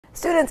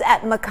Students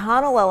at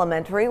McConnell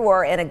Elementary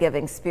were in a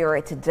giving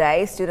spirit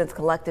today. Students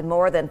collected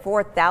more than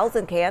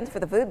 4,000 cans for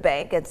the food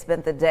bank and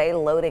spent the day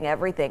loading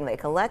everything they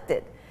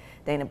collected.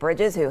 Dana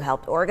Bridges, who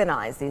helped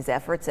organize these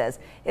efforts, says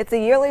it's a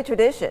yearly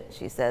tradition.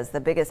 She says the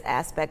biggest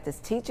aspect is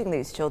teaching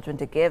these children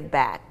to give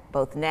back,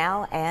 both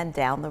now and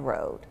down the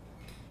road.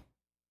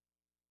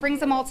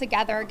 Brings them all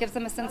together, gives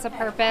them a sense of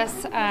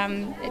purpose.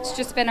 It's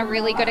just been a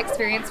really good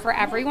experience for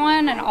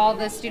everyone and all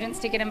the students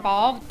to get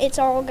involved. It's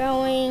all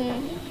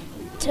going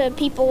to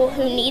people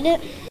who need it.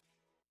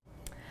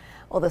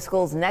 Well, the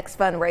school's next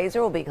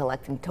fundraiser will be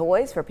collecting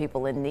toys for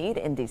people in need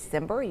in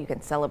December. You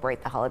can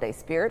celebrate the holiday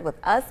spirit with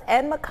us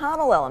and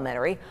McConnell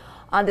Elementary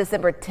on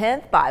December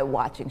 10th by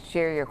watching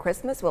Share Your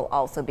Christmas. We'll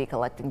also be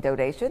collecting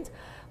donations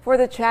for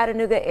the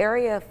Chattanooga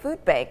area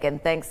food bank. And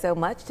thanks so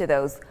much to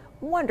those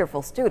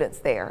wonderful students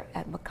there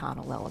at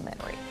McConnell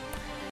Elementary.